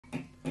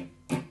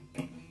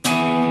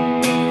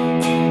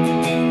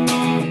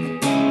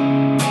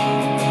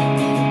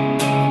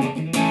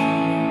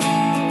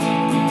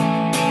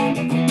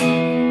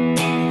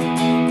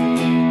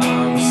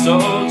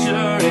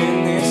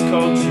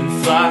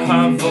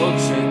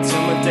bullshit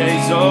till my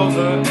day's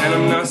over, and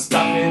I'm not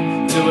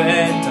stopping till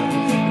we're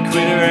done. A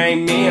quitter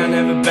ain't me, I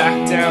never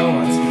back down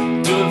once.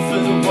 Do it for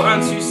the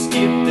ones who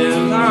skip their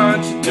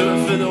lunch. Do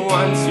it for the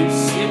ones who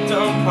skip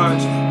don't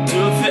punch. Do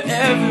it for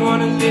everyone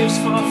who lives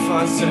for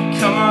fun. So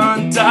come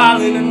on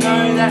darling, I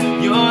know that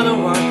you're the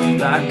one.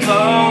 Like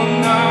oh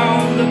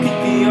no, look at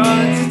the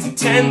odds, it's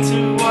a 10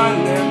 to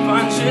 1, they're a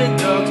bunch of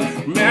dogs.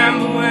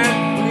 Remember when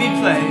we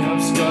play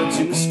hopscotch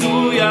in the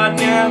schoolyard,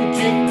 now we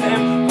drink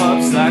them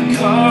hops. Like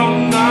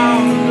oh no,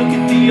 look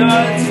at the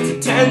odds, it's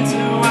a 10 to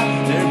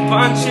 1, they're a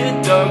bunch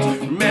of dogs.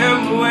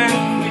 Remember when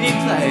we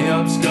play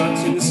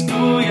hopscotch in the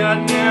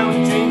schoolyard, now we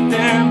drink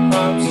them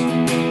hops.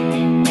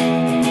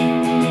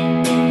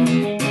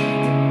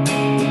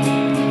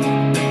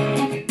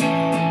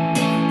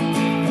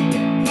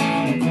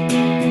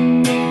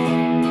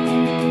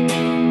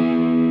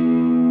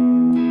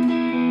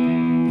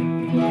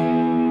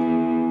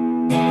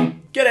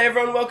 G'day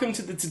everyone, welcome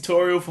to the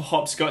tutorial for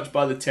Hopscotch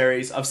by the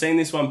Terrys. I've seen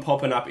this one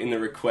popping up in the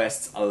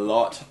requests a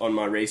lot on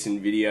my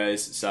recent videos,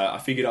 so I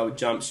figured I would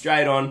jump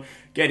straight on,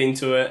 get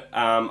into it.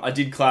 I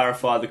did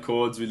clarify the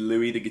chords with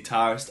Louis, the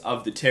guitarist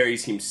of the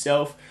Terrys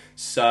himself,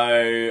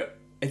 so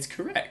it's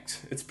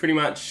correct. It's pretty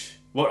much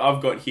what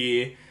I've got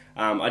here.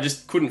 I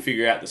just couldn't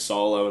figure out the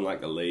solo and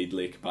like the lead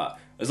lick, but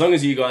as long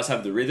as you guys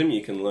have the rhythm,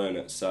 you can learn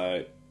it.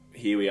 So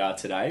here we are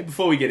today.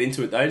 Before we get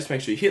into it though, just make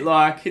sure you hit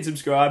like, hit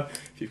subscribe.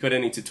 If you've got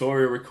any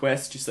tutorial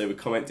requests, just leave a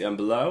comment down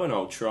below and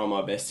I'll try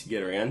my best to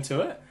get around to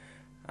it.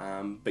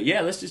 But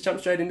yeah, let's just jump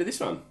straight into this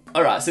one.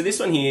 Alright, so this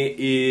one here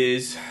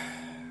is,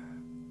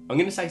 I'm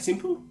going to say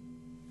simple.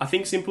 I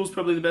think simple is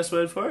probably the best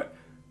word for it.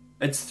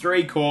 It's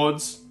 3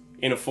 chords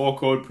in a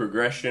 4-chord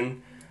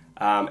progression,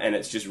 and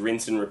it's just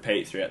rinse and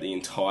repeat throughout the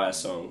entire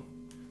song.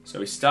 So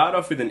we start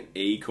off with an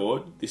E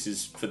chord. This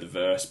is for the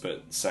verse,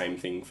 but same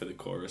thing for the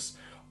chorus.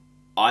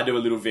 I do a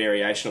little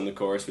variation on the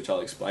chorus, which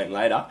I'll explain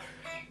later.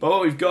 But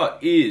what we've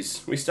got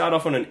is, we start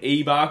off on an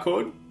E bar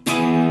chord,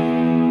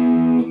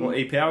 or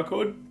E power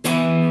chord.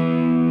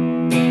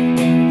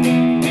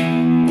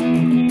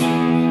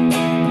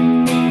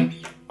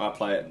 I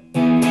play it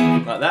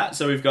like that.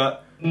 So we've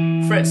got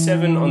fret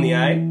 7 on the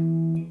A,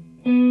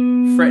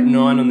 fret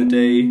 9 on the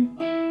D,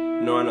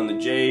 9 on the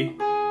G,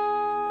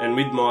 and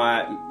with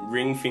my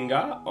ring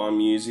finger, I'm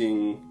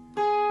using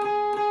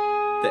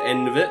the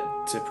end of it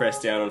to press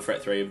down on fret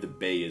 3 of the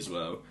B as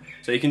well.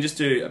 So you can just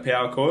do a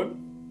power chord,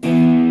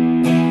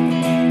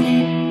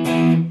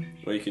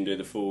 or you can do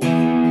the full.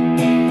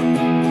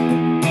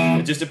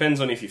 It just depends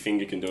on if your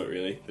finger can do it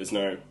really. There's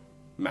no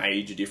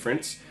major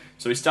difference.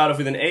 So we start off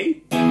with an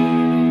E,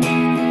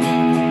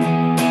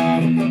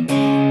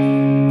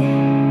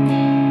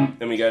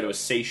 then we go to a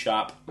C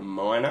sharp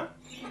minor.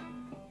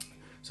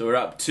 So we're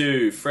up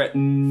to fret 4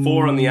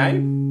 on the A,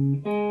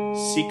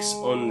 6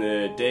 on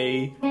the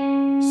D,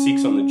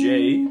 6 on the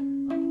G,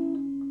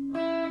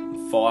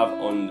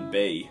 5 on the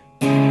B.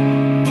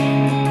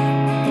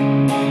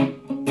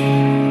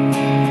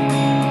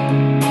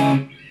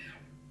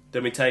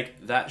 Then we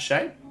take that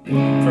shape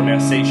from our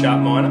C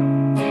sharp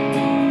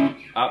minor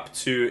up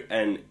to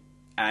an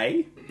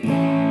A.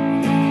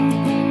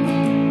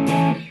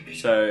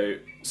 So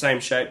same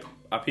shape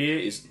up here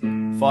is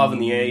 5 on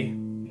the E,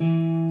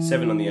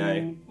 7 on the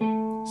A,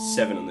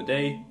 7 on the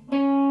D,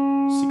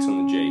 6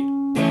 on the G.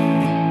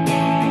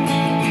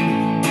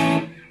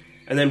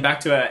 And then back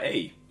to our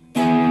E.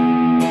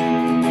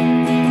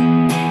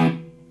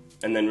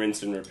 And then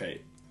rinse and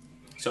repeat.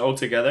 So all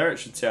together it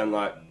should sound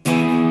like.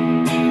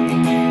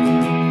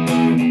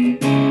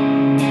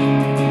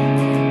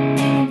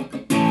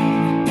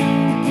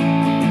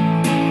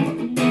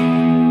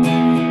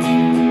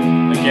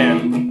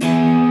 Again.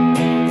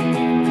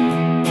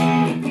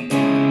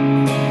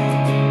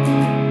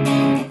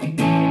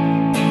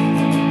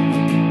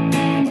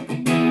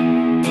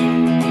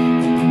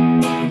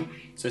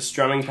 So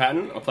strumming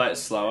pattern, I'll play it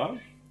slower,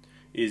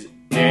 is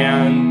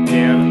down,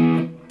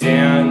 down,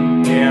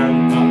 down,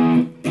 down, up.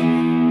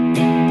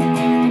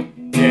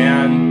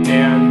 Down,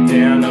 down,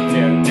 down, up,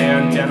 down,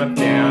 down, down, up,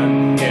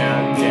 down,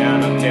 down,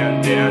 down, up,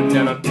 down, down,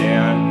 down, up,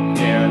 down,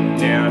 down,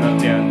 down, up,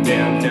 down,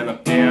 down, down,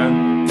 up, down,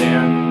 down,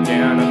 down, up, down, down, down,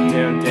 up,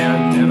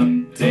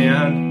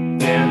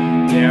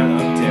 down,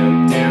 down, down, up,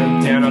 down, down,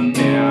 down, up, down, down, down, up, down, down, down, up, down, down, down, up,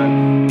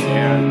 down,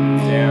 down,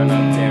 down,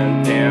 up,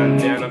 down, down,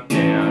 down, up,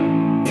 down,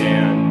 down.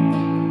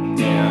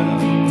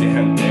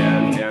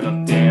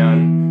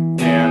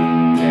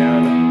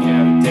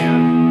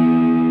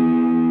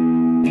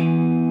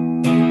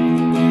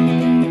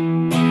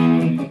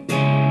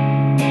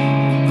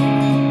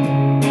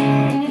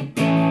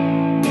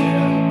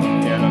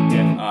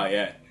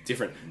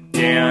 Different.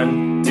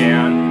 Down,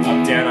 down,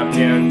 up, down, up,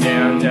 down,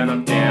 down, down,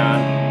 up,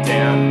 down,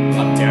 down,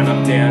 up, down,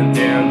 up, down,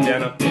 down,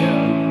 down, up,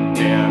 down,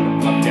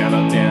 down, up, down,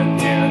 up, down,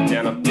 down,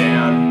 down, up,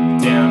 down,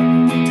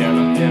 down, down,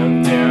 up,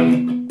 down, down.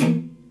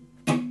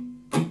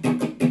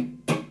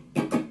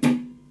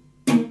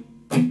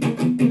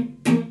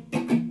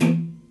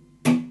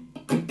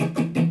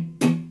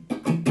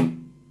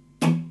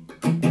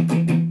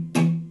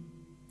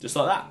 Just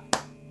like that.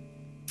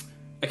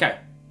 Okay,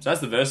 so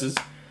that's the verses.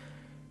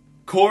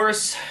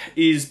 Chorus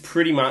is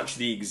pretty much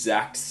the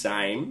exact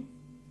same,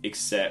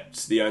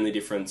 except the only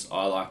difference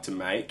I like to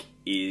make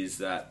is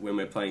that when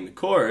we're playing the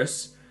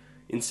chorus,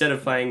 instead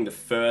of playing the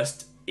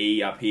first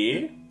E up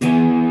here,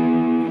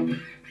 I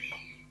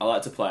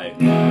like to play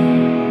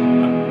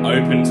an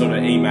open sort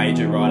of E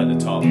major right at the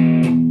top.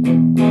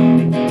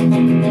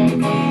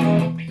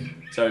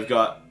 So we've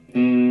got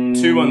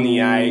 2 on the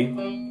A,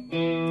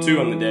 2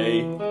 on the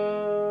D,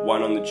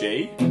 1 on the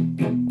G.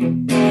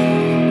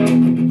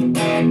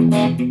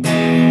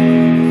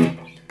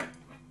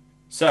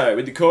 So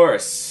with the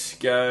chorus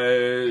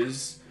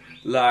goes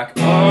like,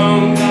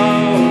 oh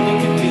no,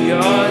 look at the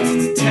odds,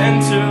 it's a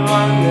 10 to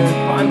 1, they're a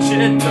bunch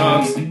of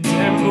dogs.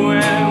 Remember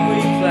when we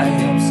play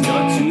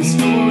hopscotch in the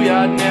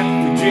schoolyard,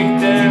 now we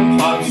drink them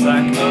hops.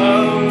 Like,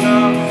 oh no,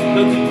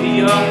 look at the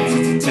odds,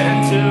 it's a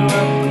 10 to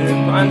 1, they're a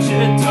bunch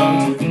of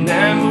dogs.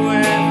 Remember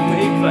when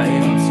we play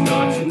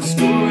hopscotch in the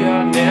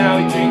schoolyard, now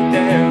we drink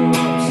them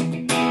hops.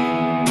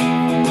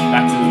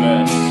 Back to the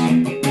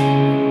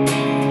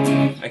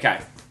verse. Okay,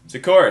 so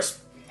chorus.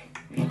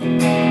 We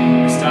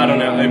start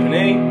on our open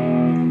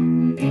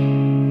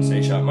E,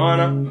 C sharp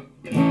minor,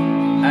 A,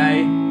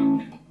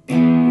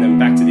 and then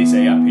back to this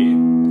E up here.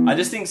 I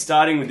just think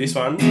starting with this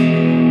one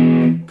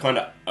kind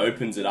of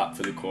opens it up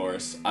for the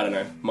chorus. I don't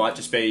know, might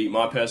just be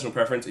my personal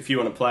preference. If you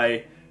want to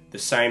play the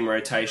same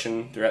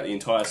rotation throughout the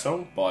entire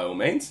song, by all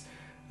means.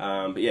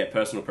 But yeah,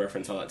 personal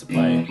preference, I like to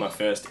play my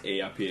first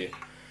E up here.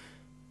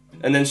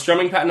 And then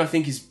strumming pattern I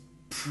think is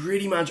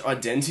pretty much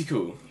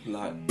identical.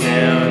 Like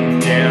down,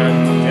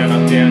 down, up, down,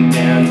 up, down,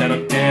 down, down,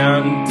 up,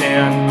 down,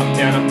 down, up,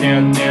 down, up,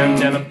 down, down,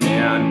 down, up,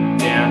 down,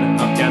 down,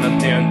 up, down, up,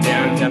 down,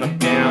 down, down, up,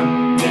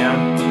 down,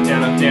 down,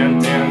 down, up, down, down, down,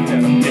 up,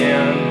 down,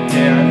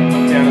 down, up,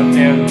 down, up,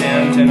 down, down, down, up,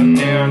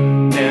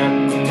 down, down,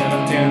 down,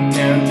 up, down,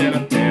 down, down,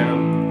 up, down, down, down,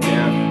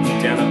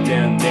 up, down,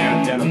 down, down,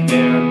 up, down,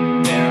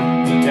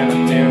 down, down,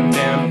 up, down,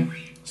 down.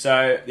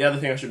 So the other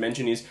thing I should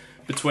mention is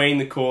between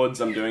the chords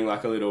I'm doing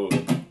like a little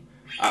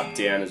up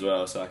down as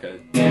well, so like a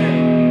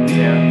down,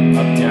 down,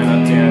 up, down,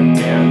 up, down,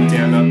 down,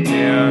 down, up,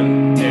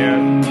 down,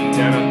 down,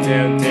 down, up,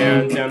 down,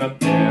 down, down, up,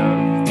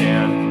 down, down,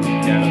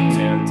 down, up,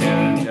 down,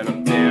 down, down,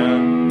 up,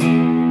 down.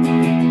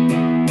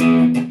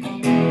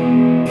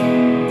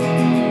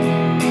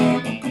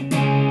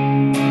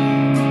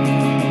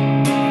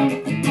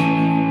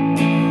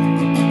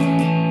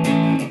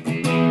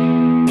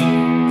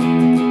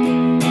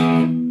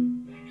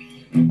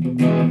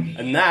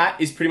 And that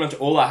is pretty much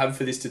all I have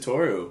for this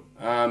tutorial.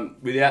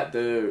 Without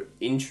the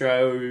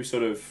intro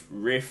sort of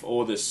riff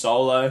or the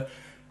solo,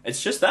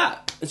 it's just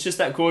that. It's just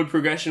that chord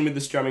progression with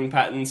the strumming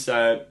pattern.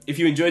 So if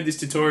you enjoyed this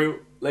tutorial,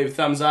 leave a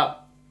thumbs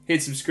up,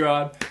 hit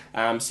subscribe,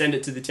 send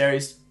it to the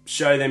Terrys,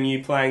 show them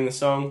you playing the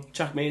song,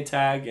 chuck me a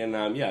tag,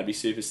 and yeah, I'd be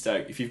super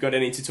stoked. If you've got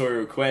any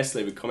tutorial requests,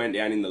 leave a comment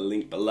down in the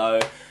link below,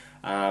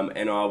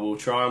 and I will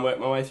try and work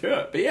my way through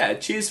it. But yeah,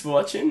 cheers for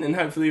watching, and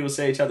hopefully we'll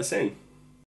see each other soon.